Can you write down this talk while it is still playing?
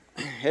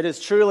It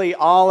is truly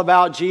all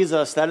about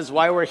Jesus. That is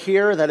why we're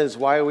here. That is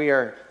why we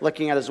are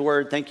looking at His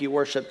Word. Thank you,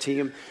 worship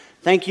team.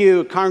 Thank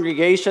you,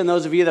 congregation,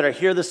 those of you that are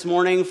here this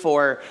morning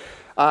for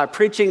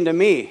preaching to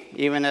me,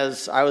 even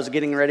as I was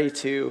getting ready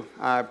to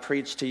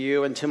preach to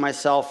you and to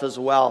myself as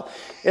well.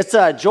 It's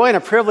a joy and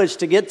a privilege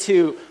to get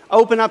to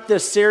open up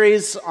this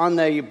series on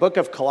the book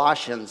of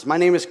Colossians. My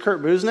name is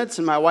Busenitz,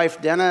 and my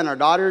wife, Denna, and our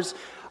daughters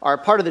are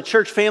part of the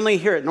church family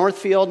here at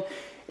Northfield.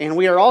 And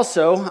we are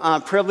also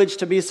privileged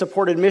to be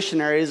supported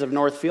missionaries of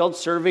Northfield,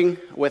 serving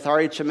with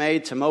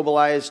RHMA to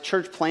mobilize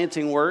church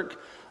planting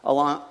work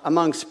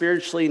among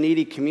spiritually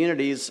needy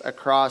communities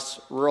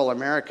across rural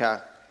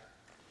America.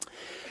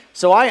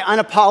 So I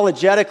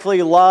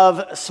unapologetically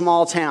love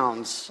small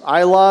towns.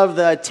 I love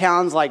the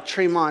towns like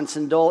Tremonts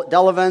and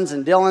Delavans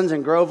and Dillons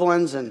and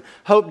Grovelands and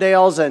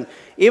Hopedales and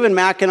even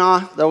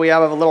Mackinac, though we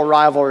have a little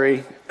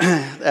rivalry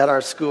at our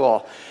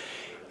school.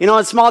 You know,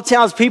 in small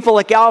towns, people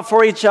look out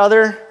for each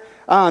other.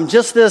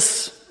 Just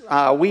this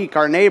week,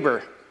 our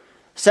neighbor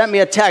sent me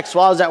a text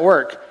while I was at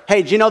work.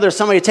 Hey, do you know there's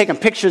somebody taking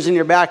pictures in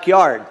your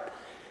backyard?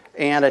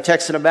 And I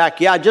texted him back,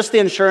 yeah, just the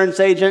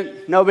insurance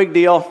agent. No big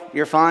deal.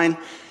 You're fine.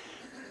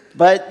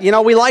 But, you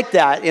know, we like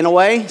that in a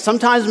way.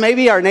 Sometimes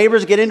maybe our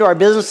neighbors get into our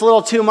business a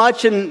little too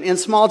much in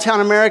small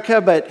town America,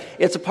 but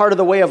it's a part of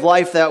the way of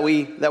life that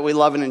we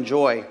love and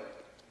enjoy.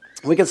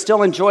 We can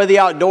still enjoy the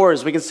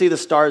outdoors. We can see the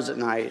stars at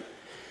night.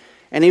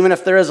 And even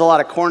if there is a lot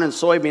of corn and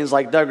soybeans,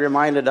 like Doug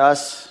reminded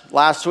us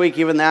last week,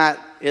 even that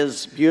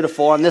is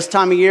beautiful. And this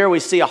time of year, we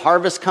see a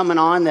harvest coming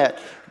on that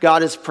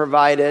God has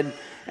provided,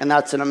 and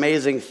that's an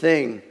amazing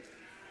thing.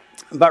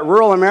 But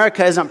rural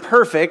America isn't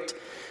perfect.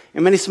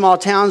 In many small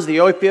towns, the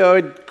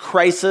opioid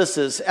crisis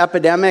is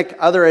epidemic.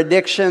 Other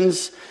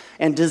addictions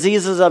and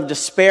diseases of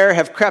despair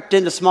have crept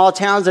into small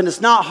towns, and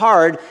it's not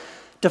hard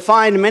to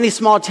find many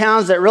small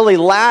towns that really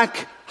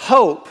lack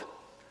hope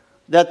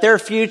that their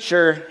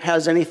future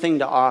has anything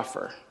to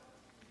offer.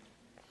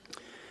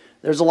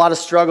 There's a lot of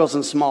struggles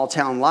in small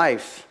town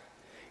life.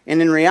 And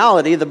in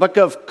reality, the book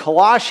of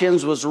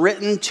Colossians was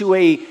written to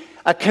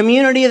a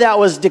community that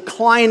was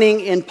declining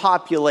in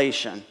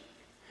population.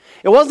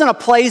 It wasn't a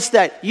place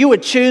that you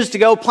would choose to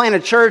go plant a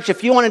church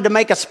if you wanted to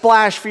make a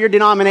splash for your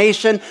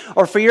denomination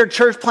or for your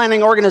church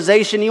planting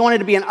organization. You wanted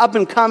to be an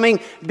up-and-coming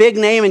big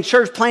name in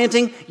church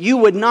planting. You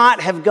would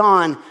not have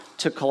gone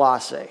to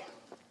Colossae.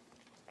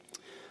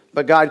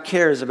 But God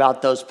cares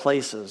about those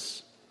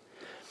places.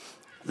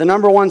 The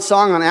number one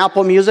song on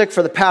Apple Music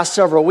for the past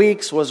several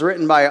weeks was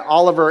written by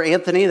Oliver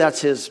Anthony. That's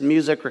his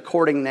music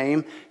recording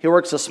name. He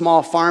works a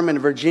small farm in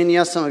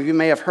Virginia. Some of you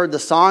may have heard the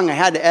song. I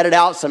had to edit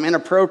out some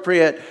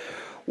inappropriate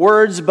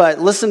words, but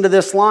listen to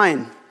this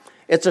line.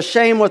 It's a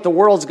shame what the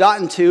world's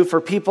gotten to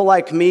for people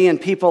like me and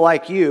people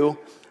like you.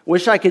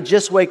 Wish I could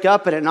just wake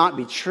up and it not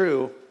be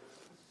true,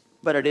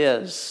 but it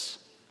is.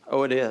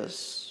 Oh, it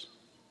is.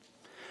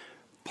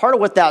 Part of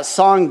what that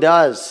song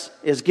does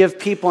is give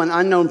people in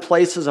unknown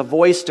places a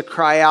voice to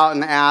cry out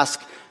and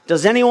ask,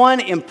 does anyone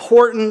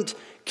important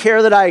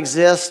care that I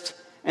exist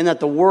and that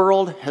the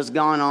world has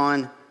gone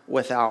on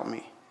without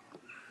me?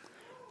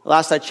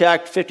 Last I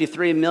checked,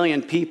 53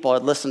 million people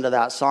had listened to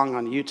that song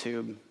on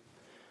YouTube.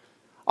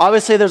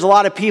 Obviously, there's a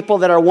lot of people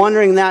that are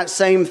wondering that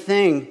same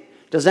thing.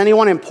 Does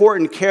anyone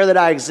important care that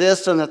I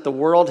exist and that the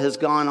world has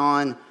gone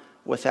on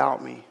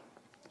without me?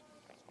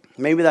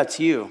 Maybe that's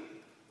you.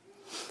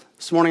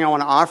 This morning I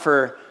want to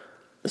offer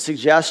the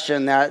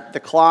suggestion that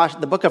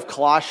the book of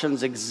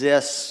Colossians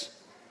exists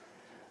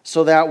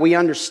so that we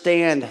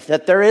understand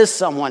that there is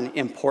someone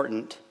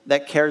important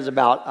that cares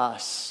about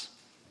us.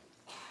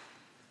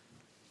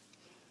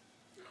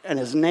 And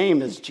his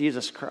name is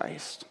Jesus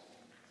Christ.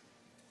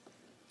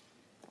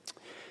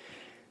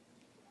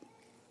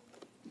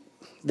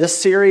 This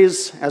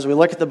series, as we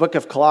look at the book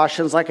of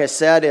Colossians, like I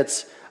said,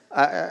 it's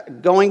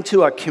going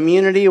to a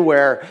community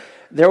where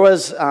there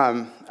was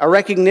a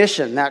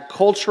recognition that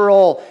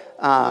cultural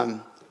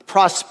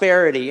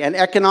prosperity and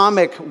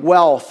economic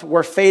wealth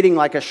were fading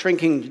like a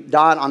shrinking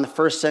dot on the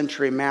first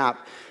century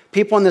map.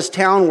 People in this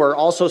town were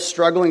also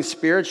struggling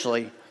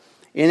spiritually.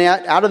 And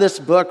out of this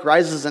book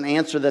rises an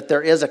answer that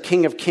there is a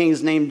King of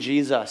Kings named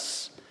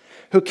Jesus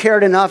who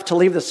cared enough to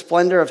leave the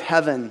splendor of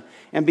heaven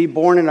and be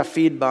born in a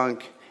feed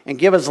bunk and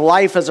give his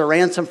life as a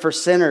ransom for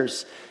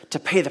sinners to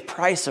pay the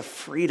price of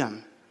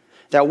freedom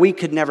that we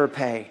could never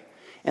pay.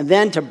 And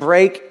then to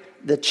break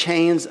the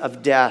chains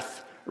of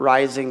death,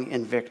 rising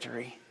in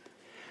victory.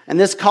 And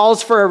this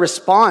calls for a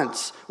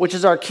response, which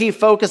is our key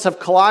focus of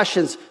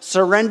Colossians: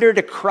 surrender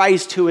to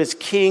Christ, who is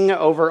King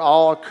over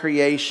all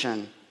creation.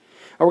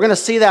 And we're going to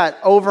see that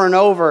over and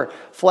over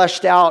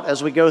fleshed out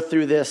as we go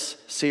through this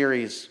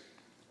series.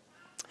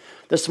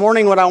 This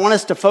morning, what I want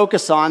us to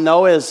focus on,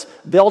 though, is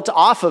built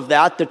off of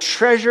that. The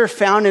treasure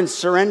found in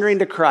surrendering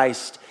to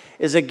Christ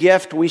is a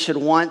gift we should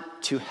want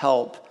to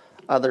help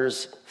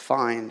others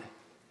find.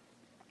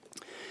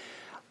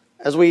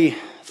 As we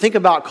think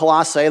about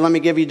Colossae, let me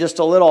give you just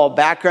a little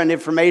background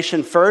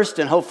information first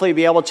and hopefully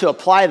be able to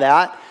apply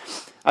that.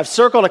 I've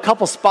circled a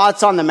couple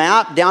spots on the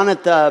map. Down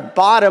at the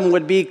bottom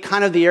would be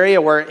kind of the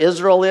area where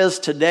Israel is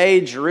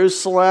today,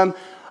 Jerusalem.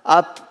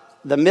 Up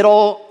the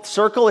middle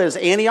circle is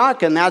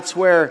Antioch, and that's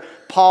where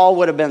Paul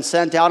would have been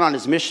sent out on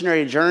his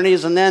missionary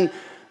journeys. And then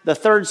the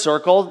third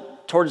circle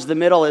towards the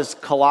middle is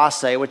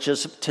Colossae, which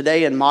is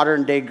today in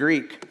modern-day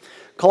Greek.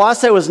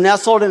 Colossae was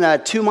nestled in a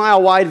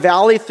 2-mile wide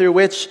valley through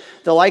which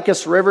the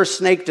Lycus River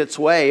snaked its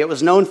way. It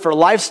was known for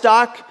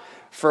livestock,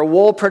 for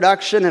wool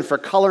production, and for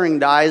coloring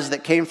dyes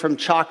that came from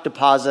chalk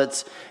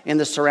deposits in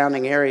the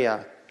surrounding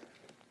area.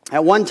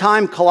 At one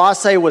time,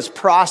 Colossae was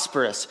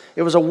prosperous.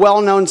 It was a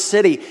well-known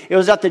city. It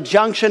was at the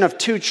junction of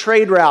 2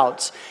 trade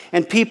routes,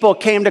 and people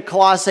came to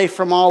Colossae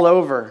from all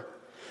over.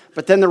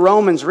 But then the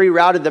Romans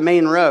rerouted the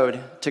main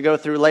road to go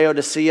through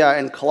Laodicea,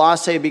 and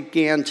Colossae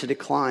began to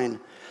decline.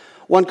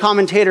 One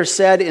commentator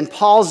said, in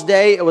Paul's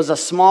day, it was a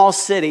small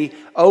city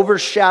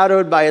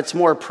overshadowed by its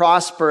more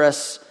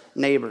prosperous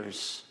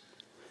neighbors.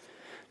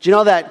 Do you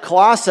know that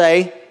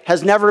Colossae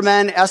has never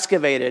been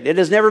excavated? It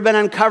has never been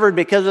uncovered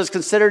because it's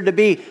considered to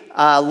be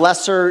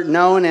lesser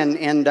known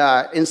and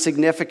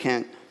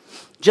insignificant.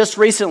 Just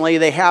recently,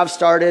 they have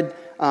started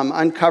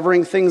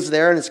uncovering things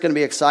there, and it's going to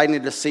be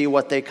exciting to see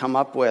what they come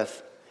up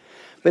with.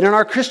 But in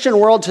our Christian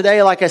world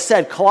today, like I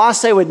said,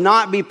 Colossae would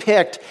not be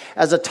picked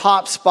as a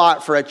top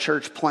spot for a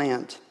church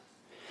plant.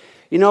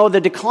 You know,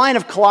 the decline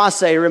of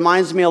Colossae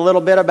reminds me a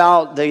little bit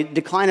about the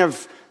decline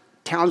of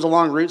towns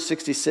along Route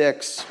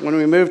 66. When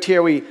we moved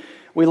here, we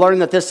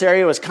learned that this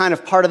area was kind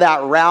of part of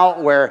that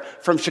route where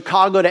from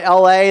Chicago to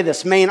LA,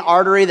 this main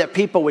artery that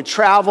people would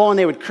travel, and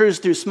they would cruise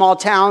through small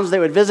towns. They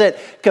would visit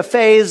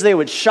cafes, they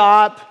would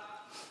shop,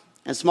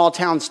 and small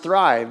towns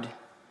thrived. And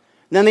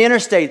then the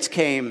interstates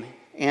came,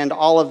 and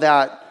all of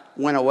that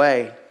went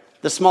away.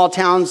 The small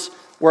towns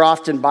were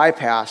often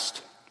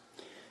bypassed.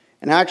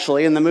 And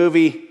actually, in the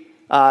movie,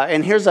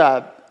 and here's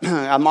a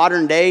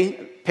modern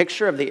day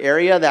picture of the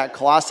area that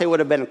Colossae would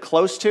have been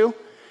close to.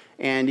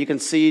 And you can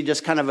see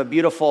just kind of a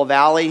beautiful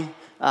valley,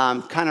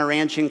 kind of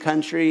ranching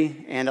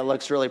country, and it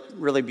looks really,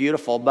 really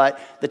beautiful. But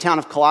the town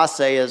of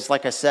Colossae is,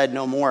 like I said,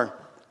 no more.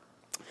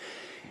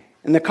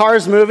 In the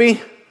Cars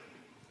movie,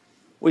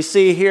 we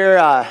see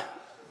here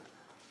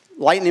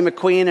Lightning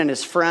McQueen and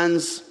his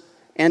friends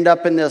end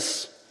up in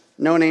this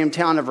no-name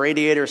town of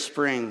Radiator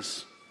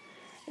Springs.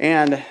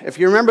 And if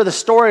you remember the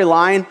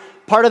storyline,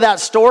 part of that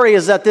story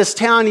is that this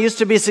town used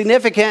to be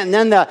significant, and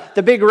then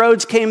the big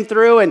roads came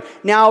through, and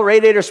now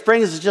Radiator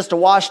Springs is just a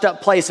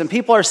washed-up place. And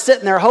people are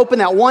sitting there hoping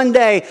that one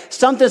day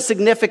something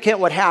significant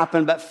would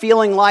happen, but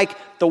feeling like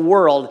the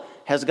world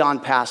has gone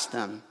past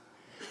them.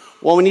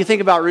 Well, when you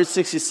think about Route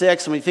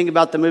 66, and when you think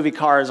about the movie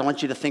Cars, I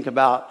want you to think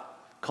about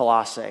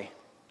Colossae.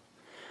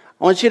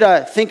 I want you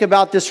to think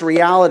about this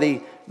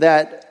reality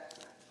that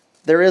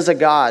there is a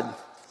God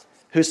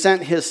who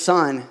sent his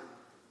Son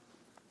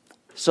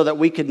so that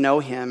we could know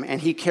him, and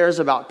he cares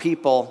about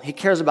people. He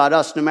cares about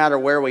us no matter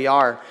where we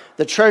are.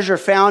 The treasure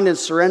found in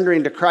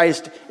surrendering to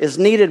Christ is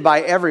needed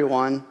by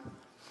everyone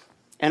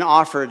and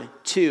offered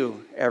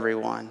to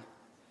everyone.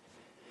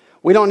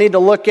 We don't need to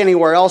look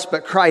anywhere else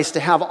but Christ to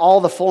have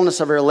all the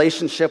fullness of a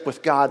relationship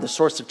with God, the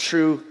source of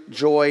true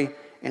joy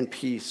and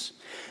peace.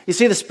 You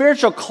see, the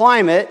spiritual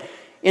climate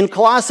in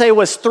Colossae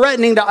was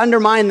threatening to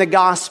undermine the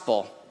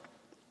gospel.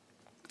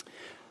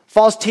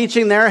 False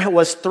teaching there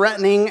was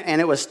threatening,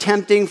 and it was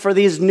tempting for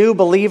these new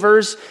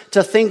believers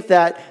to think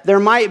that there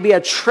might be a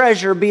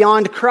treasure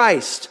beyond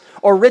Christ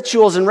or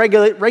rituals and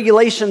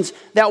regulations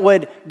that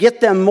would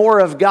get them more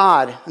of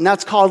God, and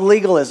that's called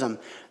legalism.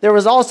 There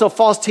was also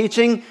false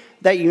teaching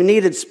that you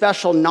needed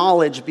special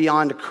knowledge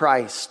beyond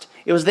Christ.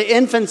 It was the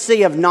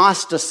infancy of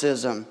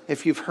Gnosticism,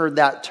 if you've heard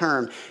that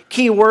term.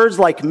 Key words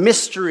like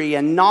mystery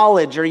and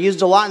knowledge are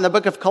used a lot in the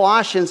book of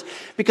Colossians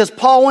because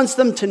Paul wants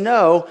them to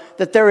know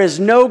that there is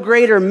no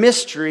greater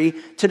mystery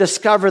to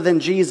discover than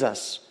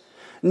Jesus.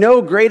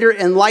 No greater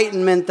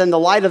enlightenment than the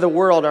light of the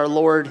world, our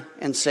Lord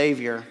and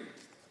Savior.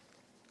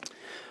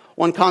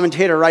 One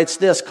commentator writes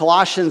this: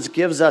 Colossians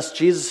gives us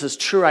Jesus'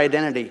 true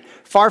identity.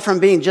 Far from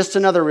being just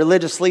another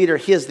religious leader,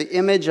 he is the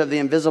image of the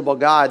invisible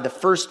God, the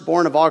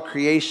firstborn of all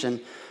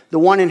creation, the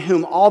one in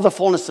whom all the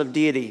fullness of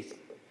deity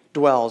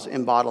dwells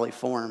in bodily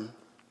form.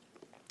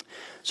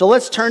 So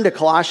let's turn to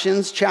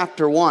Colossians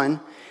chapter 1.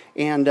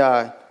 And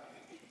I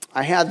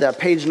had the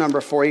page number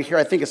for you here.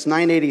 I think it's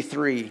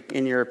 983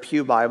 in your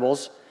pew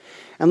Bibles.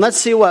 And let's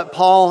see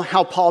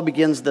how Paul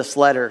begins this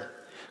letter.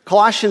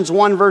 Colossians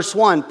 1 verse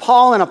 1.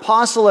 Paul, an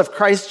apostle of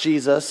Christ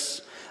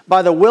Jesus,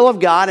 by the will of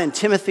God, and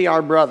Timothy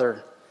our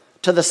brother,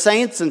 to the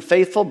saints and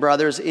faithful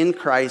brothers in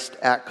Christ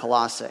at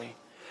Colossae.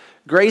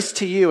 Grace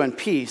to you and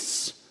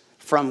peace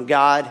from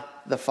God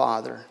the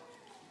Father.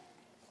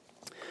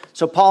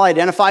 So Paul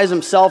identifies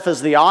himself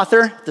as the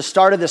author at the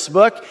start of this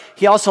book.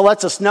 He also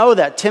lets us know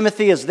that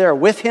Timothy is there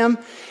with him.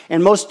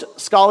 And most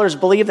scholars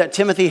believe that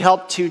Timothy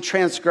helped to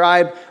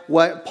transcribe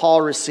what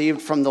Paul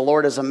received from the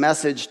Lord as a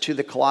message to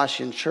the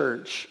Colossian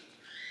church.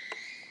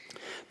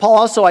 Paul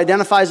also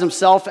identifies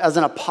himself as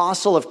an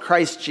apostle of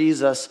Christ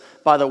Jesus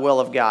by the will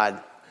of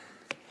God.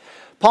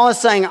 Paul is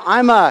saying,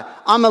 I'm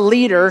a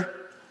leader.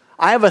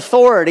 I have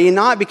authority,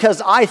 not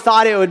because I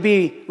thought it would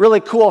be really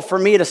cool for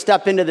me to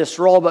step into this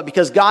role, but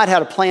because God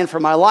had a plan for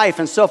my life.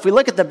 And so if we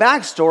look at the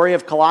backstory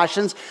of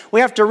Colossians,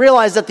 we have to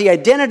realize that the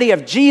identity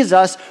of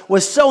Jesus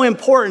was so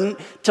important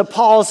to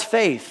Paul's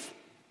faith.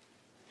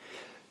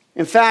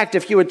 In fact,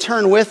 if you would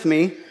turn with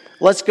me,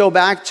 let's go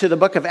back to the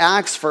book of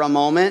Acts for a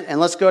moment, and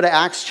let's go to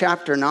Acts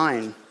chapter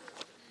 9.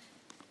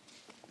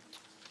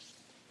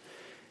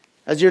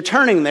 As you're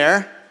turning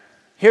there,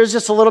 here's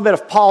just a little bit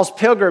of Paul's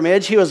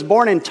pilgrimage. He was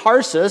born in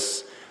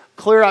Tarsus,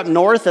 clear up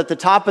north at the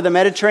top of the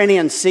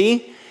Mediterranean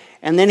Sea.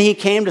 And then he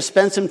came to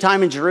spend some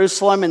time in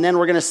Jerusalem. And then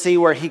we're going to see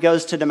where he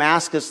goes to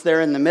Damascus there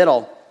in the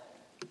middle.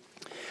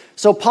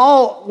 So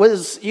Paul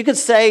was, you could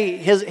say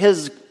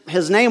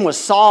his name was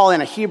Saul in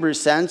a Hebrew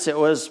sense. It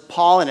was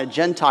Paul in a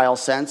Gentile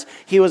sense.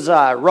 He was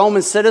a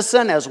Roman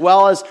citizen as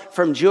well as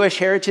from Jewish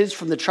heritage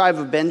from the tribe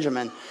of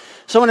Benjamin.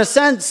 So in a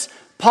sense,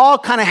 Paul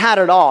kind of had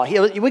it all.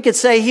 We could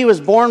say he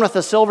was born with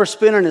a silver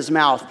spoon in his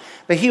mouth,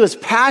 but he was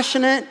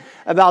passionate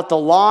about the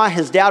law.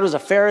 His dad was a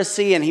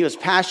Pharisee, and he was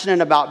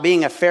passionate about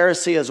being a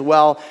Pharisee as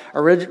well,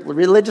 a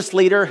religious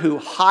leader who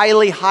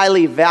highly,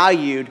 highly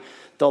valued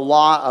the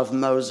law of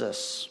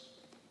Moses.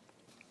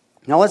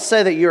 Now, let's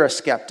say that you're a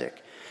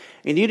skeptic,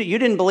 and you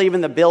didn't believe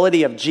in the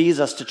ability of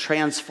Jesus to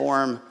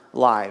transform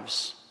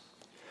lives.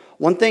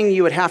 One thing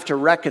you would have to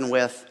reckon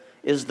with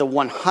is the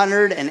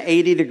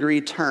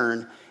 180-degree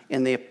turn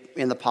in the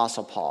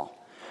Apostle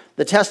Paul.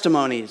 The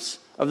testimonies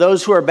of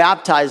those who are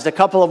baptized a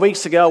couple of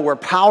weeks ago were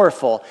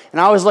powerful, and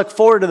I always look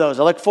forward to those.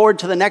 I look forward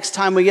to the next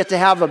time we get to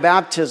have a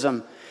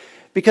baptism,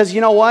 because you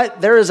know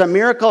what? There is a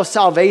miracle of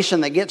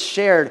salvation that gets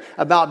shared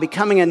about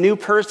becoming a new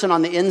person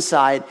on the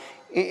inside,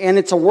 and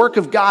it's a work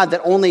of God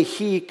that only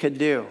He could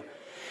do.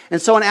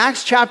 And so in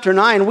Acts chapter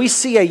 9, we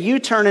see a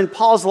U-turn in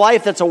Paul's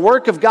life that's a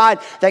work of God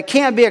that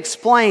can't be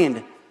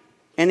explained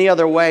any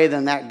other way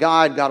than that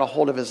God got a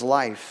hold of his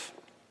life.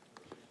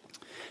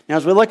 Now,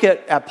 as we look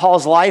at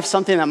Paul's life,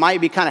 something that might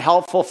be kind of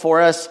helpful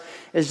for us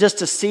is just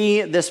to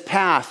see this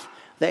path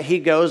that he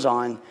goes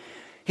on.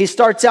 He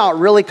starts out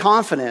really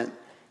confident,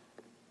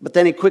 but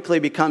then he quickly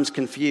becomes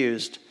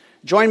confused.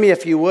 Join me,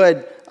 if you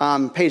would,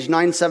 page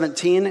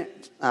 917,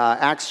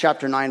 Acts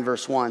chapter 9,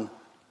 verse 1.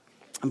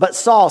 But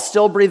Saul,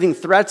 still breathing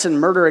threats and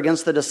murder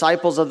against the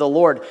disciples of the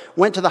Lord,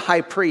 went to the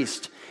high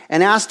priest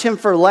and asked him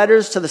for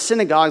letters to the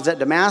synagogues at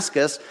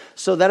Damascus,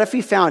 so that if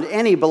he found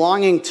any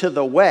belonging to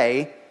the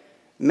way,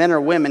 men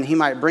or women, he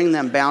might bring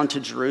them bound to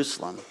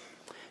Jerusalem.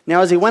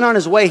 Now, as he went on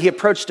his way, he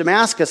approached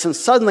Damascus, and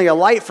suddenly a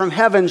light from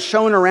heaven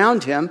shone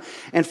around him,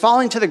 and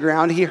falling to the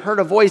ground, he heard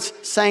a voice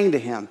saying to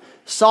him,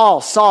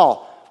 "Saul,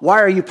 Saul, why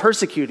are you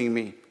persecuting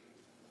me?"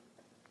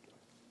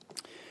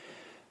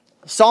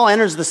 Saul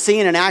enters the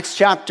scene in Acts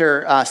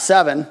chapter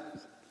 7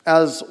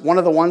 as one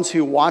of the ones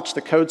who watched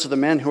the coats of the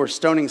men who were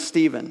stoning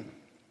Stephen.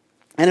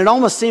 And it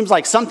almost seems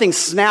like something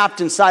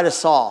snapped inside of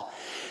Saul.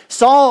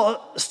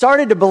 Saul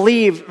started to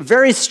believe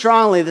very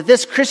strongly that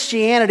this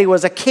Christianity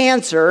was a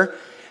cancer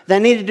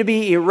that needed to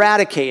be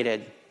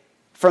eradicated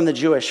from the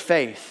Jewish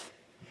faith.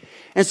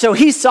 And so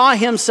he saw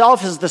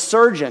himself as the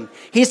surgeon.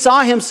 He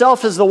saw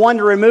himself as the one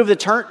to remove the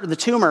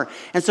tumor.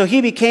 And so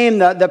he became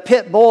the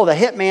pit bull, the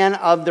hitman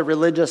of the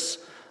religious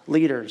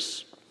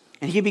leaders.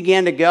 And he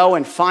began to go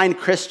and find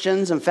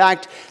Christians. In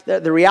fact,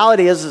 the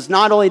reality is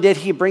not only did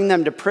he bring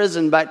them to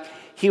prison, but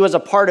he was a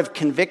part of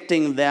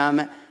convicting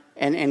them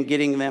and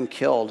getting them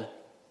killed.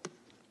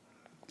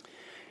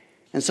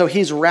 And so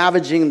he's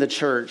ravaging the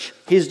church.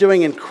 He's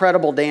doing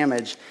incredible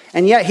damage.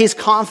 And yet he's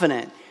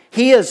confident.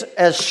 He is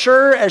as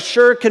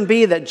sure can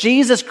be that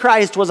Jesus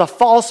Christ was a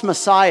false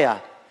Messiah.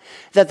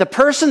 That the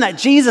person that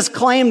Jesus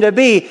claimed to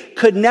be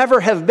could never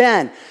have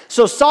been.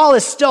 So Saul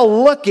is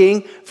still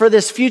looking for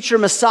this future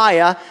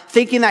Messiah,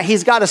 thinking that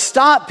he's got to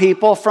stop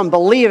people from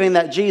believing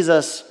that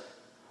Jesus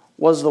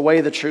was the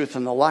way, the truth,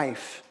 and the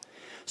life.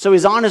 So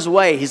he's on his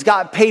way. He's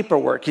got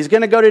paperwork. He's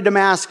going to go to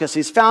Damascus.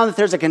 He's found that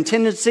there's a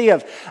contingency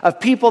of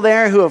people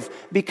there who have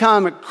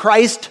become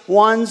Christ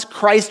ones,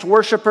 Christ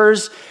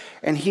worshipers,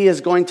 and he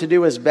is going to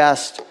do his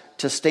best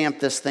to stamp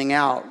this thing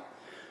out.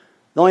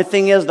 The only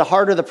thing is, the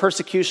harder the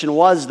persecution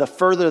was, the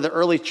further the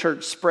early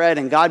church spread,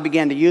 and God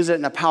began to use it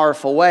in a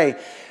powerful way.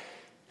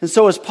 And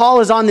so as Paul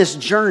is on this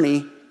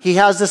journey, he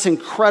has this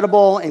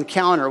incredible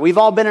encounter. We've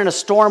all been in a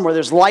storm where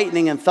there's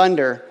lightning and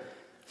thunder,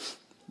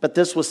 but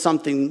this was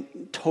something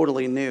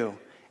totally new.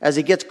 As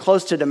he gets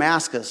close to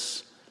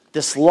Damascus,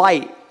 this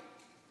light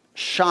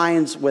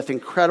shines with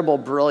incredible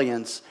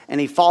brilliance, and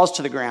he falls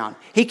to the ground.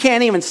 He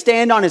can't even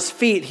stand on his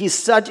feet.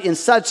 He's in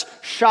such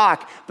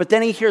shock, but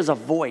then he hears a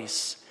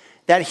voice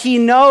that he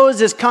knows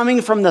is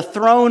coming from the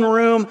throne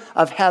room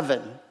of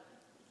heaven.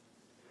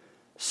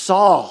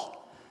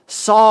 "Saul,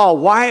 Saul,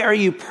 why are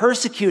you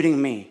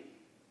persecuting me?"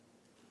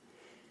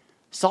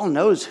 Saul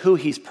knows who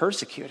he's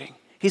persecuting.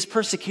 He's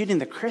persecuting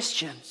the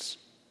Christians.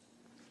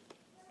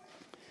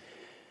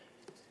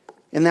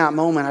 In that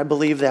moment, I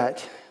believe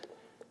that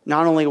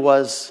not only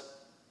was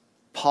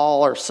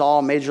Paul or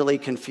Saul majorly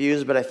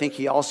confused, but I think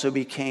he also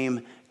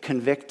became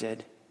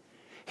convicted.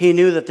 he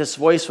knew that this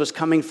voice was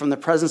coming from the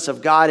presence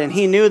of God, and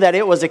he knew that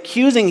it was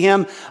accusing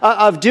him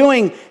of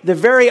doing the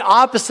very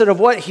opposite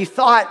of what he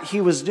thought he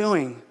was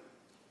doing.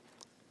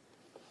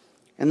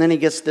 And then he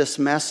gets this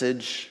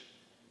message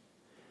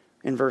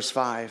in verse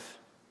 5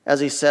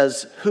 as he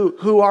says,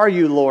 Who are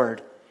you,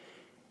 Lord?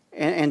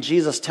 And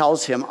Jesus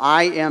tells him,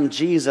 I am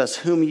Jesus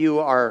whom you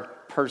are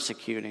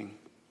persecuting.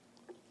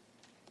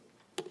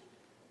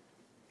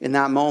 In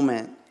that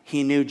moment,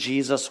 he knew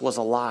Jesus was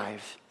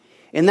alive.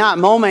 In that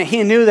moment,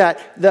 he knew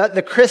that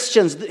the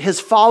Christians, his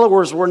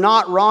followers, were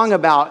not wrong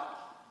about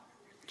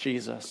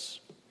Jesus.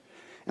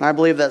 And I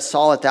believe that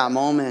Saul at that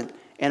moment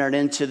entered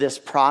into this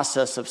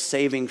process of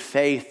saving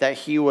faith, that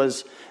he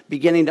was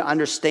beginning to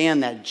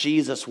understand that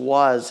Jesus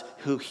was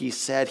who he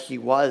said he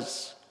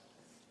was.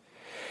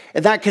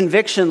 And that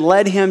conviction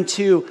led him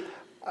to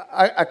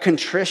a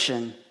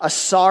contrition, a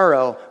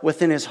sorrow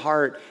within his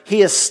heart.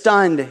 He is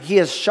stunned, he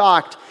is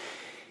shocked.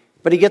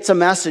 But he gets a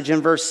message in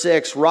verse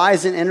 6,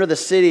 rise and enter the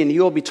city, and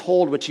you will be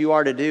told what you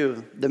are to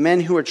do. The men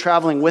who were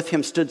traveling with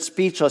him stood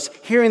speechless,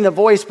 hearing the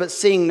voice but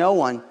seeing no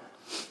one.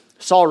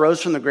 Saul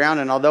rose from the ground,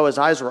 and although his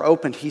eyes were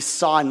opened, he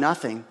saw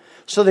nothing.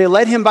 So they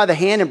led him by the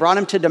hand and brought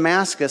him to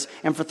Damascus,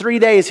 and for 3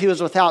 days he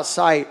was without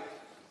sight,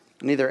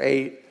 neither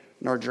ate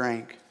nor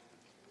drank.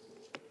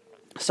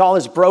 Saul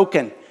is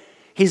broken.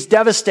 He's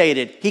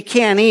devastated. He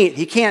can't eat.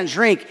 He can't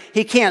drink.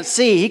 He can't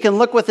see. He can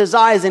look with his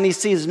eyes and he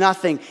sees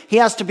nothing. He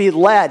has to be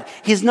led.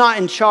 He's not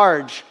in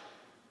charge.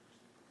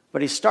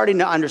 But he's starting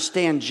to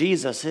understand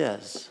Jesus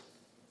is.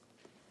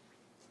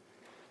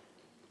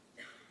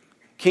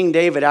 King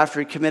David,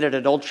 after he committed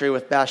adultery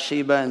with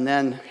Bathsheba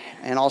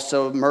and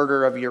also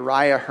murder of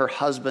Uriah, her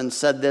husband,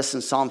 said this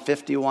in Psalm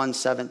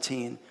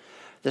 51:17.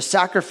 The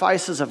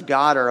sacrifices of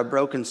God are a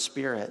broken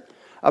spirit.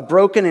 A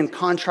broken and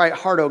contrite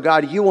heart, O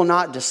God, you will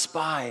not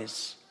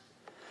despise.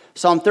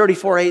 Psalm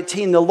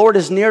 34:18, the Lord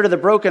is near to the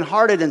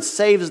brokenhearted and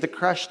saves the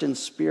crushed in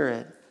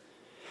spirit.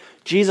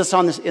 Jesus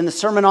in the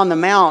Sermon on the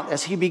Mount,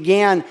 as he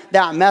began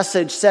that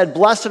message, said,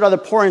 blessed are the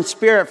poor in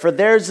spirit, for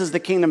theirs is the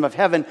kingdom of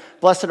heaven.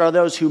 Blessed are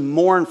those who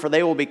mourn, for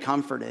they will be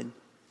comforted.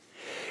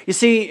 You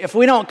see, if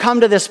we don't come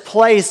to this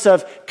place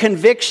of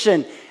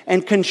conviction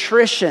and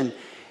contrition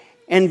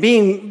and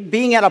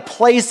being at a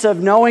place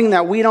of knowing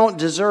that we don't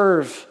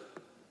deserve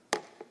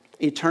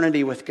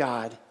eternity with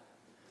God,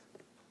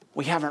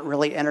 we haven't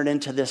really entered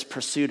into this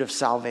pursuit of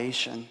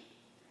salvation.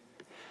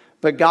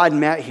 But God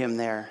met him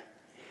there.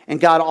 And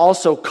God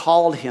also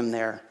called him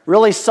there.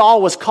 Really,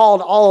 Saul was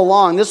called all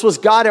along. This was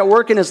God at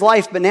work in his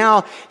life, but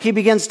now he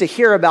begins to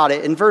hear about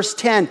it. In verse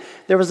 10,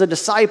 there was a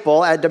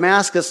disciple at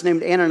Damascus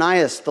named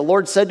Ananias. The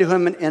Lord said to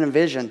him in a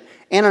vision,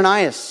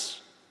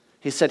 Ananias.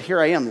 He said, here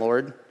I am,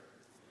 Lord.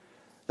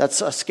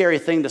 That's a scary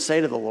thing to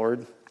say to the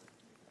Lord.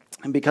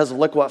 And because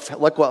look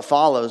what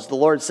follows. The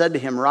Lord said to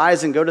him,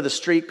 rise and go to the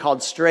street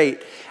called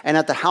Straight, and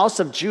at the house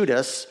of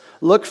Judas,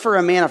 look for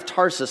a man of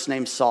Tarsus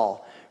named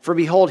Saul. For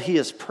behold, he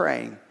is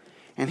praying.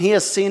 And he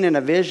has seen in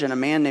a vision a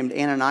man named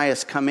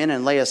Ananias come in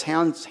and lay his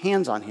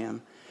hands on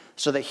him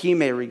so that he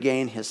may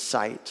regain his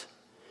sight.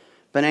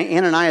 But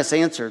Ananias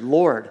answered,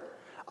 Lord,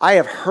 I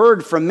have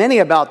heard from many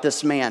about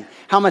this man,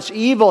 how much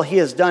evil he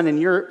has done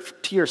to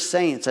your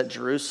saints at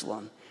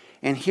Jerusalem.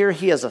 And here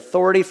he has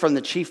authority from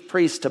the chief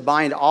priests to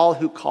bind all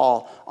who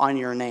call on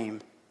your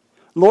name.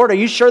 Lord, are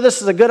you sure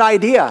this is a good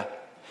idea?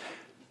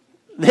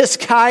 This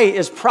guy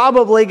is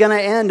probably going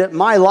to end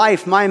my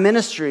life, my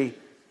ministry.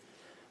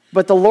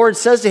 But the Lord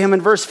says to him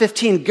in verse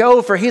 15,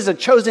 go, for he's a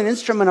chosen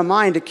instrument of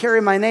mine to carry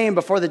my name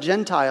before the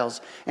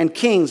Gentiles and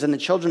kings and the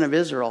children of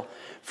Israel.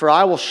 For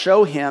I will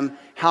show him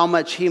how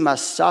much he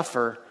must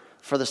suffer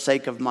for the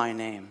sake of my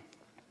name.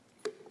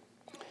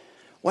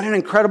 What an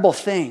incredible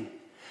thing.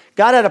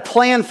 God had a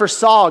plan for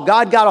Saul.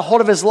 God got a hold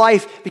of his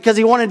life because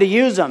he wanted to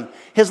use him.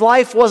 His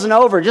life wasn't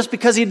over just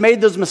because he'd made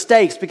those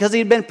mistakes, because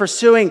he'd been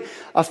pursuing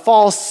a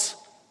false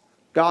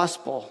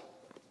gospel.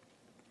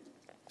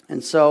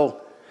 And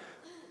so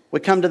we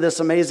come to this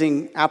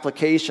amazing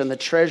application. The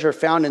treasure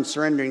found in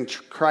surrendering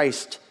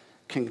Christ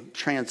can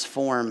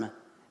transform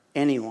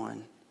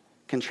anyone.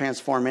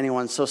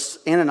 So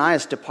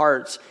Ananias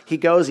departs. He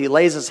goes, he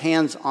lays his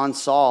hands on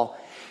Saul.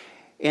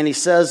 And he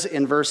says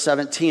in verse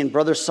 17,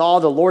 Brother Saul,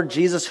 the Lord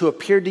Jesus who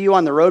appeared to you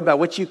on the road by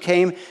which you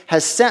came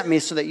has sent me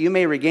so that you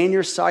may regain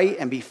your sight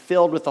and be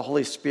filled with the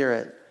Holy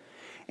Spirit.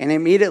 And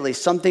immediately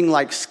something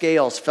like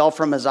scales fell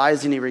from his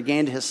eyes and he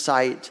regained his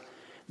sight.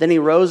 Then he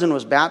rose and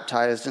was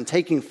baptized, and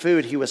taking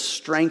food he was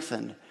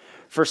strengthened.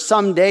 For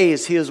some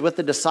days he was with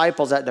the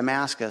disciples at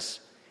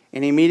Damascus.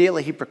 And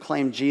immediately he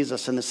proclaimed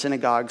Jesus in the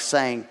synagogue,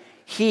 saying,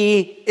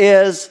 He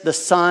is the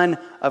Son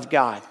of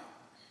God.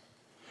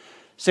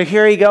 So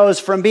here he goes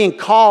from being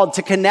called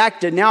to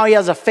connected. Now he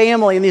has a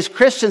family, and these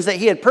Christians that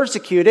he had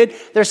persecuted,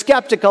 they're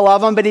skeptical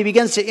of him, but he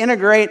begins to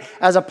integrate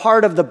as a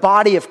part of the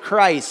body of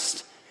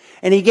Christ.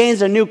 And he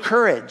gains a new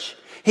courage.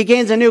 He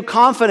gains a new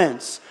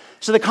confidence.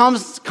 So the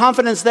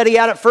confidence that he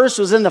had at first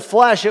was in the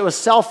flesh. It was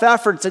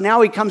self-efforts. And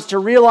now he comes to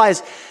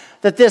realize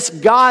that this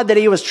God that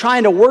he was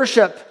trying to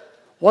worship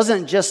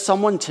wasn't just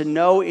someone to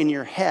know in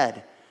your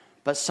head,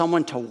 but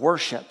someone to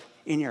worship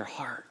in your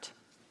heart.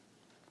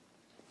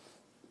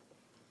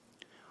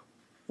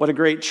 What a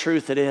great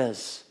truth it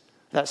is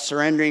that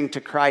surrendering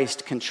to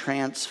Christ can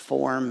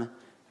transform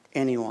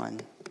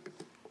anyone.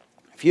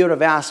 If you would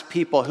have asked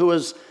people who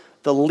was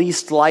the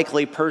least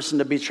likely person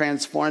to be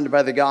transformed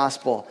by the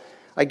gospel,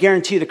 I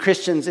guarantee the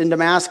Christians in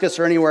Damascus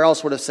or anywhere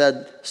else would have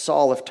said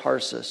Saul of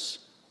Tarsus.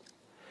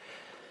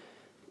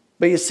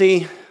 But you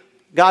see,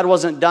 God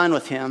wasn't done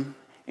with him.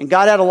 And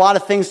God had a lot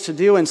of things to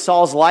do in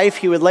Saul's life.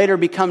 He would later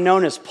become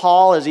known as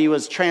Paul as he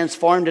was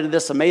transformed into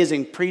this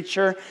amazing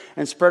preacher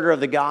and spreader of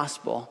the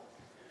gospel.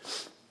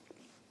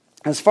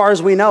 As far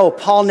as we know,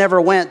 Paul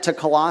never went to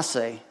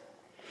Colossae.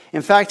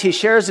 In fact, he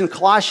shares in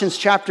Colossians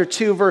chapter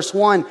 2, verse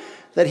 1,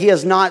 that he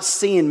has not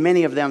seen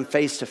many of them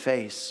face to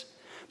face.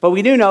 But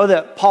we do know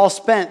that Paul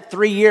spent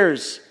 3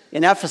 years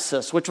in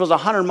Ephesus, which was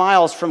 100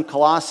 miles from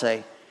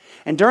Colossae.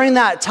 And during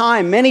that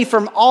time, many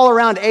from all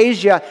around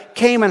Asia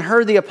came and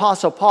heard the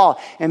Apostle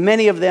Paul, and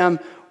many of them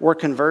were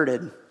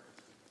converted.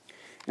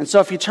 And so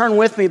if you turn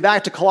with me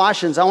back to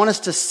Colossians, I want us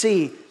to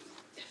see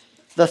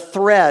the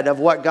thread of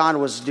what God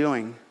was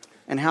doing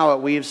and how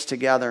it weaves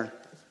together.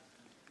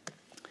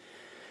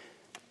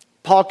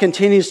 Paul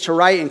continues to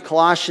write in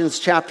Colossians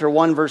chapter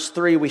 1, verse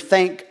 3, "We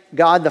thank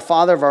God, the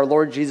Father of our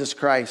Lord Jesus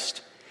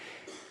Christ,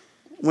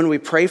 when we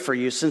pray for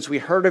you, since we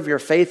heard of your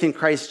faith in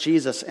Christ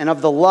Jesus and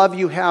of the love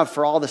you have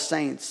for all the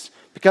saints,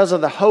 because of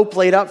the hope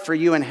laid up for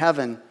you in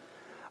heaven.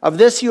 Of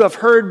this you have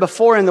heard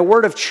before in the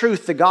word of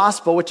truth, the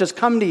gospel, which has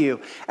come to you,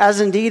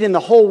 as indeed in the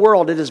whole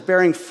world it is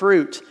bearing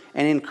fruit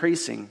and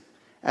increasing,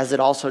 as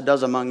it also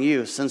does among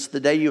you, since the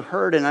day you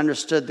heard and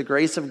understood the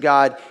grace of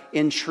God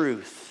in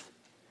truth."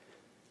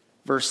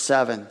 Verse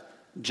 7,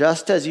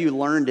 "Just as you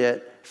learned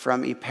it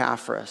from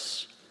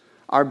Epaphras,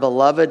 our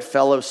beloved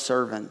fellow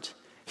servant.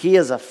 He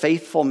is a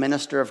faithful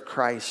minister of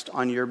Christ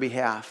on your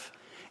behalf,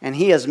 and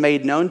he has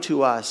made known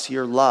to us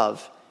your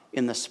love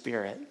in the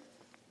Spirit."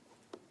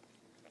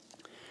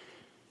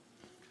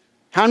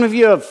 How many of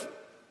you have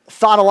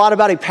thought a lot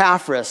about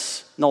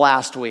Epaphras in the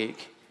last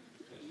week?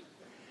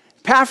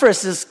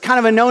 Epaphras is kind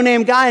of a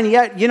no-name guy, and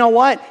yet, you know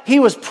what? He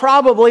was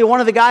probably one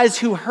of the guys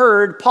who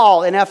heard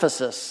Paul in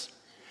Ephesus.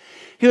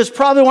 He was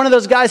probably one of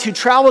those guys who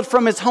traveled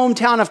from his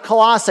hometown of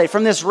Colossae,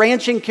 from this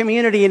ranching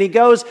community, and he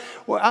goes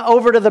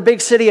over to the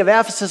big city of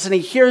Ephesus, and he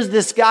hears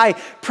this guy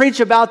preach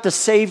about the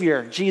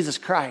Savior, Jesus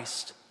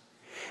Christ.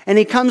 And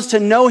he comes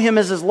to know him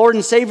as his Lord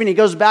and Savior, and he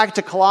goes back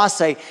to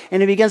Colossae,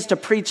 and he begins to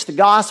preach the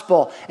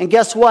gospel. And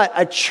guess what?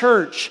 A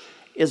church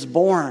is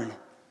born.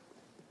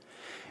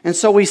 And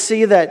so we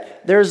see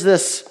that there's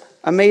this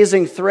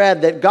amazing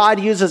thread that God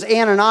uses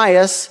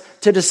Ananias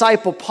to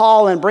disciple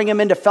Paul and bring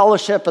him into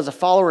fellowship as a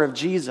follower of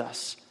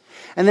Jesus.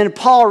 And then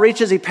Paul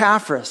reaches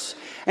Epaphras,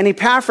 and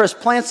Epaphras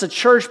plants a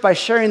church by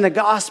sharing the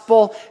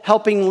gospel,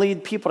 helping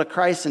lead people to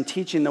Christ and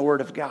teaching the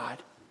word of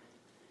God.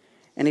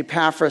 And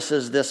Epaphras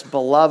is this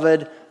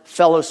beloved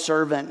fellow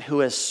servant who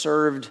has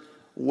served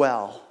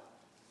well.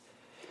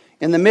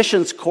 In the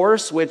missions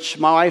course, which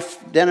my wife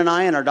Den and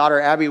I and our daughter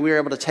Abby, we were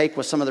able to take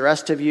with some of the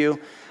rest of you,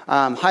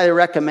 highly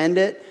recommend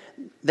it.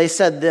 They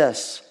said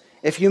this: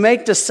 if you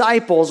make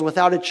disciples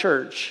without a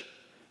church,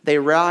 they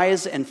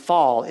rise and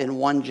fall in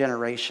one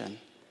generation.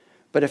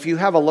 But if you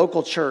have a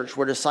local church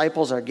where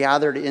disciples are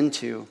gathered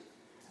into,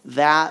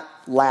 that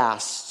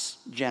lasts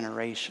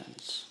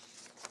generations.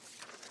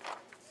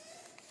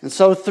 And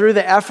so through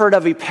the effort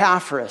of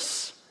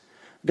Epaphras,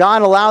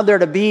 God allowed there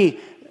to be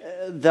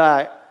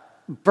the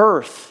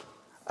birth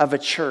of a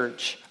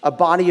church, a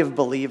body of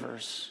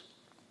believers.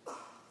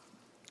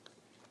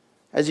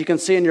 As you can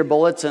see in your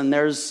bulletin,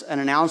 there's an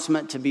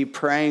announcement to be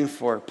praying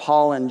for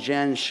Paul and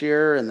Jen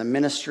Shearer and the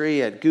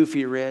ministry at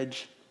Goofy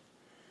Ridge.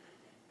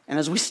 And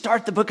as we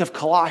start the book of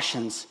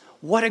Colossians,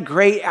 what a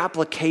great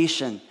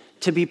application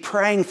to be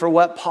praying for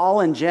what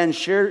Paul and Jen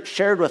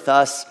shared with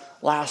us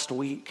last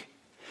week.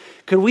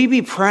 Could we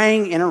be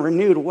praying in a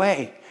renewed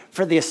way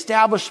for the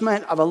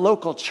establishment of a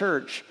local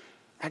church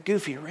at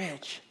Goofy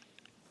Ridge?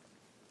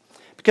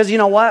 Because you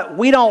know what?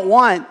 We don't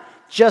want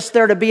just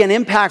there to be an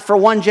impact for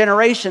one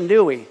generation,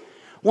 do we?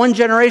 One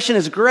generation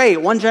is great.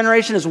 One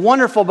generation is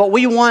wonderful, but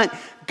we want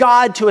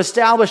God to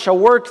establish a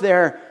work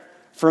there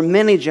for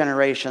many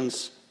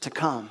generations to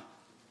come.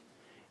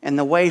 And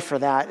the way for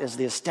that is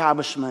the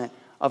establishment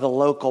of a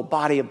local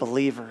body of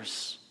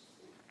believers.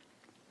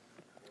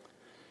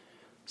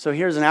 So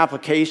here's an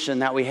application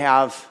that we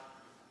have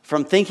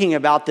from thinking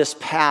about this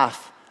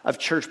path of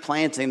church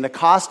planting. The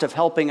cost of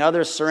helping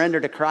others surrender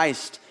to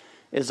Christ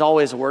is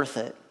always worth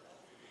it.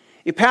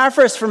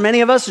 Epaphras, for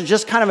many of us, is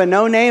just kind of a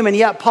no-name, and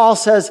yet Paul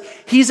says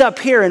he's up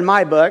here in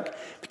my book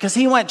because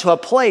he went to a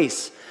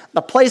place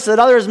that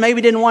others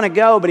maybe didn't want to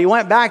go, but he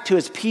went back to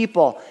his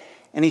people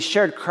and he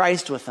shared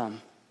Christ with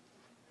them.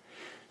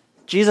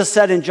 Jesus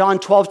said in John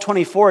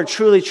 12:24,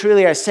 "Truly,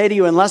 truly, I say to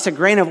you, unless a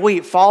grain of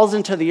wheat falls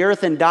into the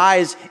earth and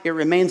dies, it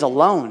remains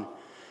alone.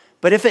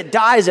 But if it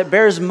dies, it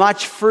bears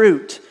much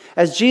fruit."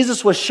 As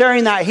Jesus was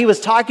sharing that, he was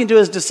talking to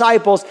his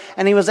disciples,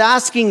 and he was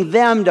asking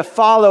them to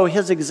follow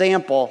his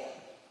example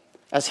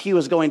as he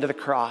was going to the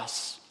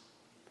cross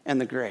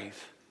and the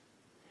grave.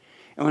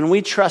 And when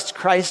we trust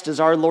Christ as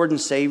our Lord and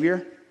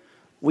Savior,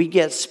 we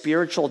get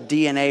spiritual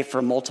DNA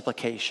for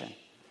multiplication.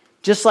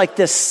 Just like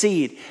this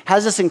seed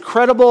has this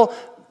incredible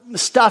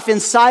stuff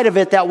inside of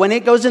it that when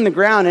it goes in the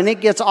ground and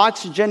it gets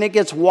oxygen, it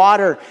gets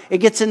water, it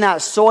gets in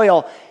that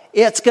soil,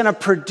 it's going to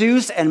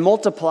produce and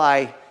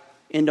multiply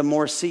into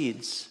more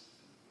seeds,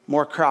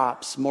 more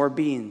crops, more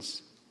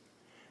beans.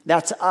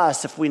 That's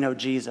us if we know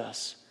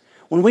Jesus.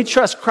 When we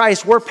trust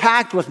Christ, we're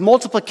packed with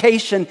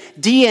multiplication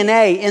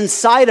DNA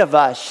inside of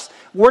us.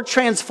 We're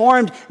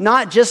transformed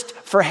not just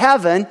for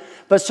heaven,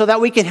 but so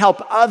that we can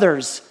help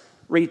others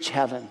reach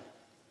heaven.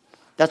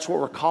 That's what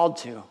we're called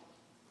to.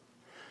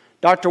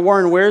 Dr.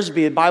 Warren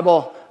Wiersbe, a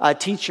Bible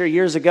teacher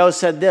years ago,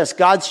 said this: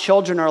 God's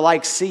children are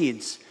like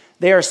seeds.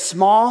 They are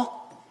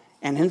small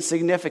and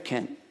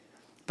insignificant,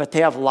 but they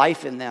have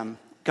life in them,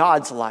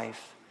 God's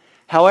life.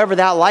 However,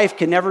 that life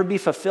can never be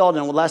fulfilled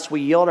unless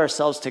we yield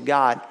ourselves to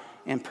God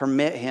and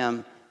permit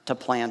Him to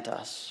plant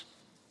us.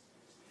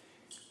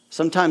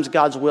 Sometimes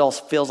God's will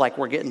feels like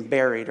we're getting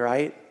buried,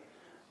 right?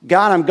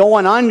 God, I'm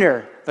going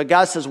under. But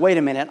God says, wait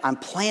a minute, I'm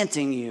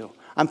planting you.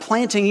 I'm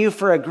planting you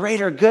for a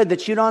greater good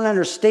that you don't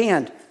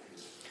understand.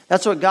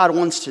 That's what God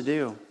wants to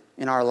do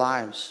in our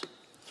lives.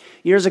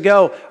 Years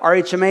ago,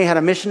 RHMA had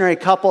a missionary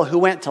couple who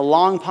went to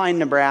Long Pine,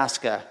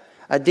 Nebraska,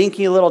 a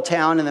dinky little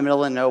town in the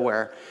middle of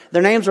nowhere.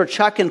 Their names were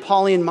Chuck and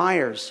Pauline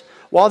Myers.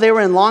 While they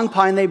were in Long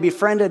Pine, they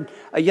befriended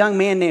a young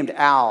man named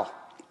Al.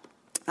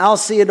 Al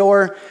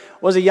Theodore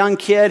was a young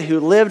kid who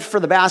lived for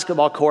the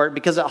basketball court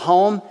because at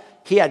home,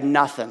 he had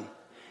nothing.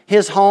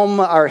 His home,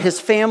 or his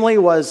family,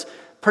 was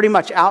pretty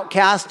much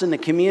outcast in the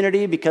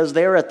community because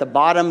they were at the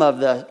bottom of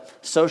the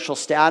social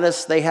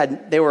status.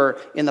 They were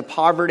in the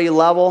poverty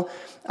level,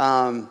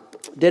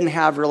 didn't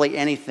have really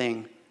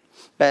anything.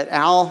 But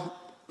Al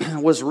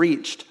was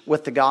reached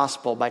with the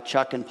gospel by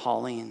Chuck and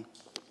Pauline.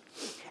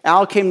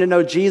 Al came to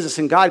know Jesus,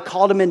 and God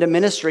called him into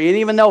ministry. And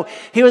even though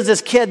he was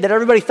this kid that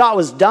everybody thought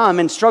was dumb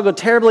and struggled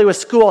terribly with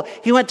school,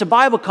 he went to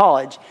Bible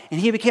college, and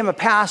he became a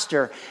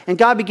pastor. And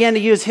God began to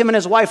use him and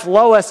his wife,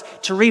 Lois,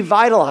 to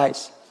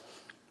revitalize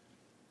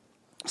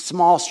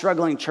small,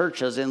 struggling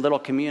churches in little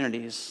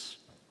communities.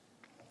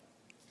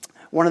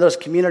 One of those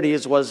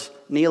communities was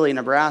Neely,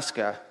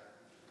 Nebraska,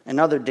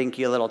 another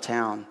dinky little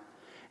town.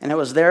 And it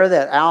was there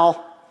that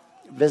Al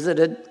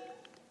visited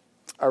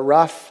a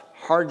rough,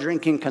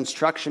 hard-drinking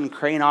construction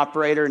crane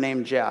operator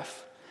named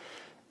Jeff.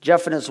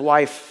 Jeff and his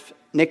wife,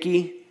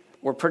 Nikki,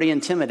 were pretty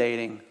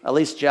intimidating. At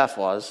least Jeff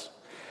was.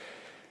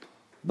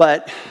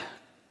 But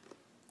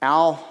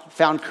Al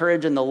found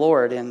courage in the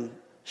Lord and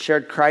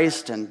shared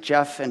Christ, and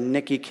Jeff and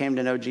Nikki came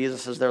to know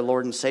Jesus as their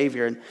Lord and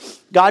Savior. And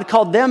God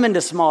called them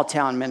into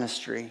small-town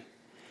ministry.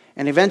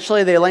 And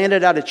eventually they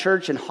landed at a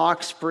church in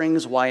Hawk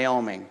Springs,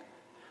 Wyoming,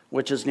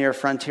 which is near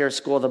Frontier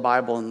School of the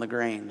Bible in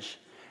LaGrange.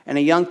 And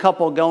a young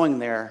couple going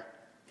there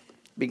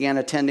began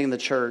attending the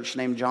church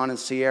named John and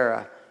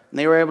Sierra. And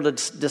they were able to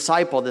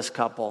disciple this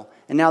couple.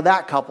 And now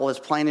that couple is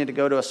planning to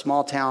go to a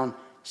small town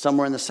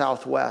somewhere in the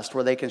Southwest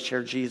where they can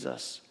share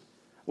Jesus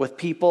with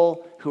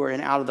people who are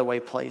in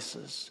out-of-the-way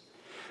places.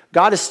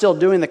 God is still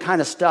doing the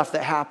kind of stuff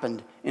that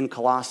happened in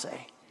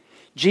Colossae.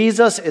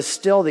 Jesus is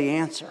still the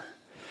answer.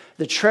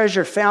 The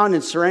treasure found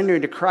in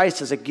surrendering to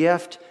Christ is a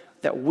gift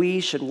that we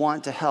should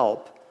want to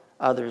help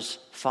others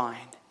find.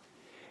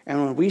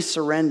 And when we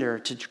surrender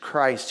to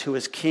Christ, who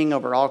is King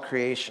over all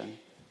creation,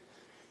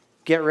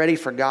 get ready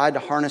for God to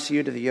harness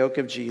you to the yoke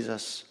of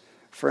Jesus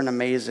for an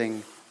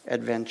amazing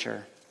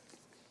adventure.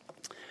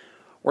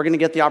 We're going to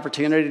get the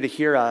opportunity to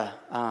hear a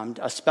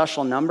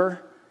special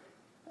number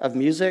of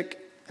music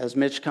as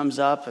Mitch comes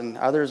up and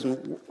others.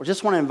 And we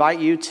just want to invite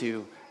you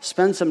to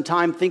spend some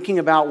time thinking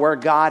about where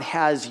God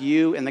has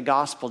you in the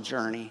gospel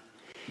journey.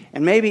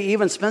 And maybe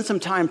even spend some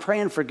time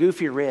praying for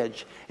Goofy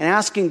Ridge and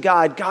asking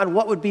God,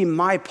 what would be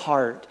my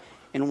part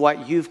in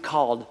what you've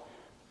called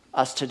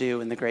us to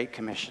do in the Great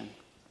Commission?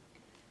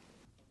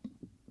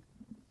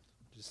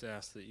 Just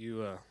ask that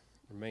you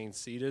remain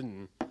seated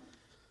and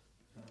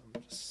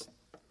just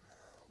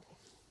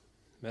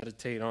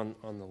meditate on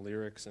the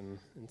lyrics and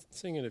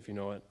sing it if you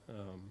know it.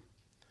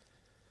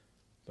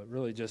 But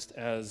really just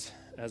as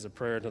a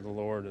prayer to the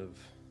Lord of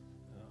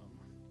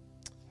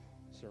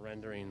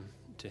surrendering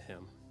to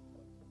Him.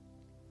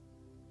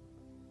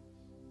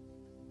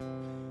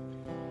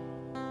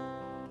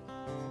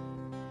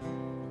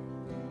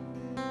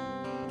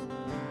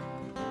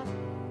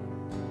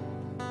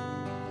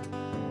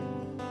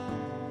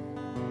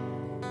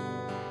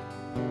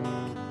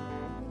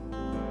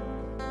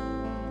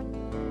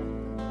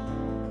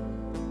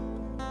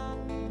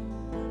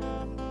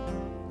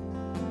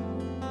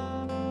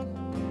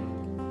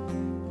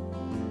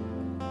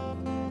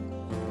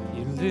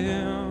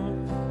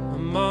 Live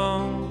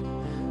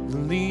among the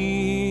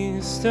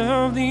least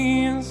of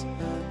these,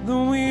 the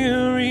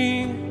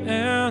weary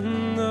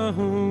and the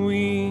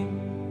weak,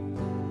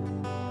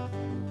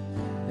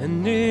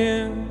 and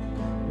it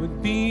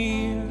would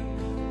be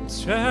a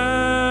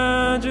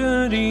tragedy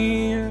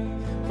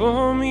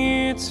for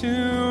me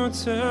to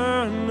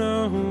turn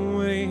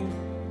away,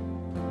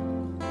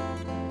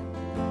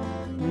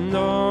 and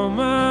all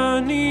my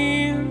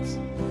needs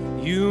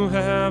you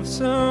have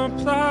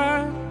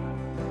supplied.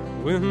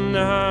 When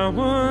I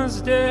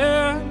was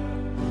dead,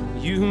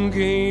 you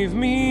gave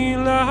me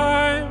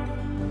life.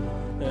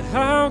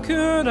 How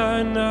could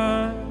I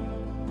not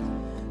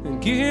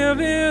give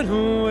it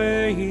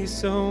away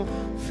so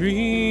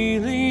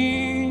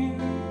freely?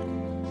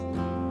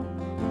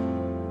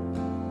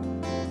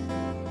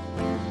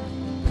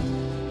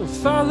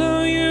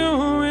 Follow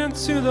you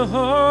into the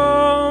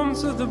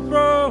homes of the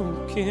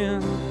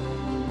broken.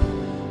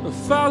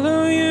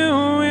 Follow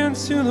you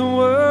into the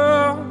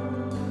world.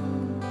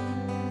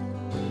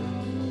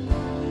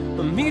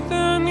 Meet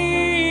the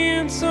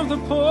needs of the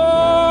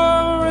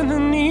poor and the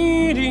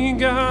needy,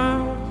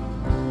 God.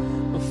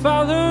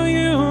 Follow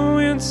you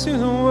into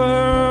the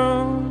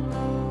world.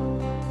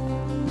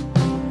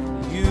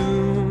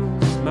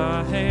 Use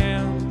my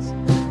hands,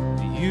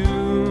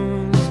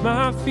 use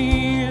my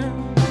feet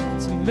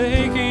to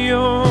make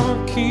your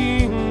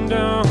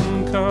kingdom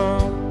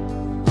come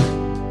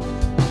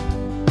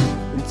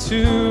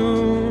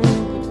into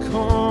the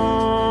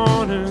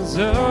corners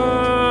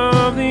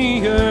of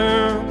the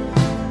earth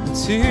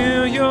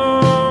till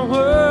your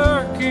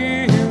work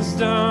is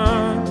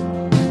done.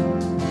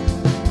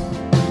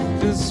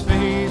 'Cause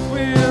faith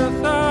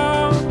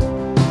without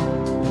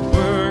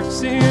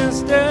works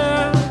is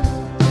dead,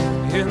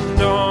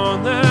 and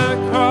on that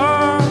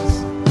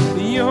cross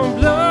your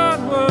blood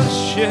was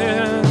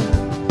shed.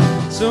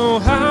 So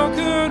how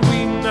could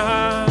we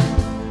not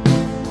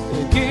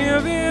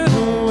give it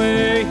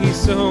away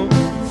so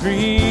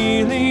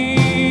freely?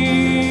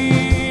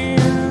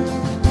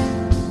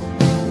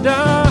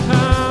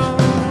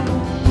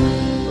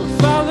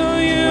 Follow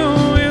you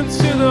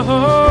into the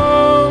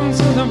homes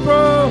of the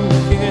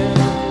broken.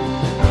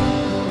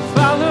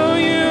 Follow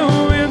you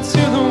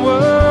into the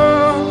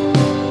world.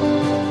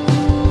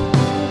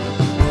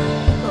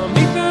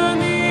 Meet the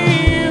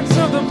needs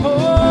of the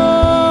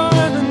poor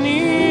and the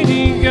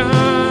needy,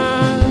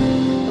 God.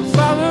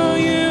 Follow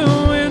you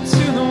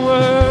into the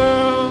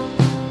world.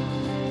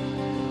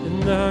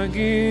 And I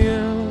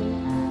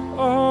give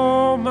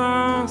all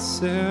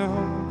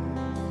myself.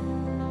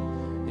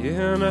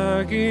 And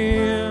I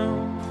give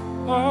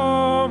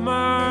all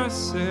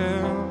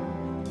myself.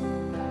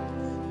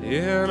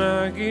 And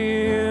I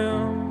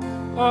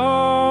give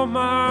all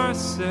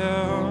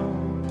myself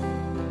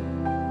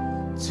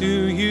to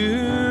you.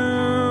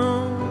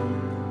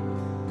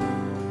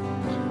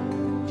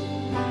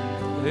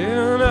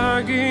 And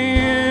I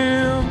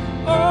give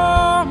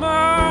all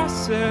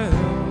myself.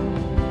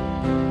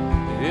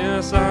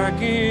 Yes, I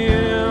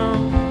give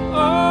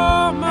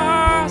all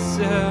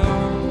myself.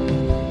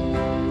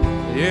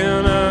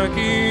 And I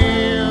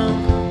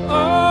give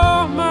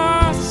all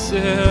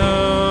myself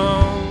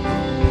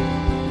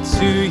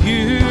to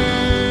you.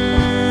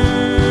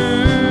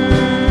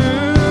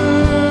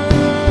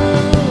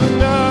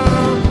 And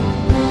I'll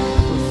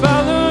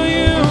follow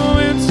you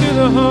into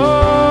the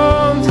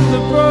homes of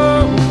the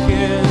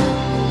broken.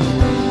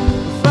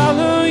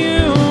 Follow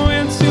you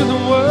into the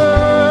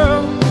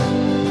world.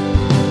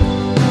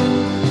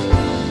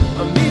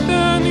 I'll meet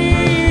the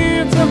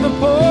needs of the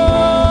poor.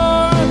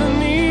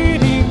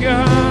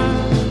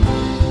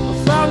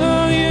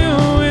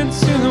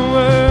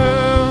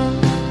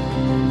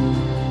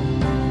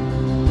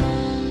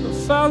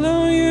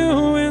 Follow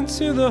you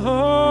into the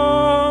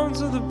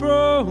homes of the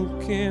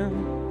broken.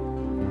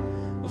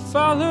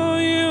 Follow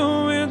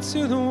you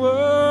into the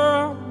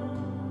world.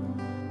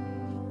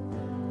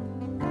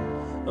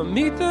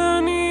 Meet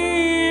the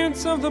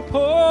needs of the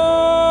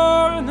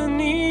poor and the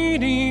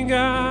needy,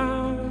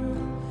 God.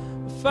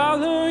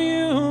 Follow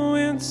you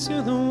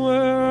into the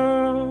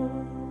world.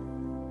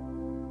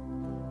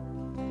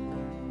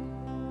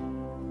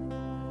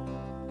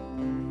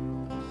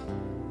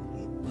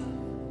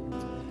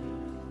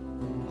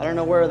 I don't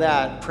know where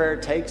that prayer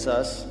takes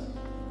us,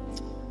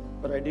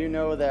 but I do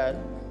know that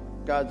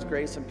God's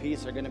grace and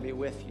peace are going to be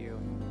with you.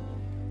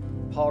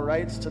 Paul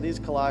writes to these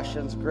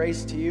Colossians,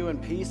 grace to you and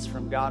peace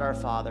from God our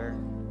Father.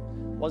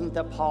 It wasn't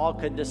that Paul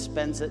could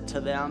dispense it to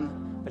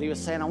them, but he was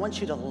saying, I want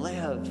you to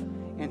live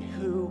in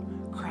who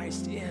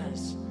Christ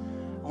is.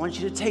 I want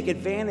you to take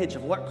advantage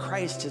of what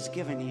Christ has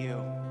given you.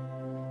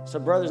 So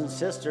brothers and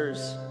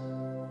sisters,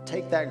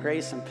 take that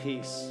grace and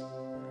peace,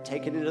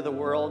 take it into the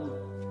world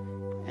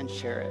and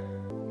share it.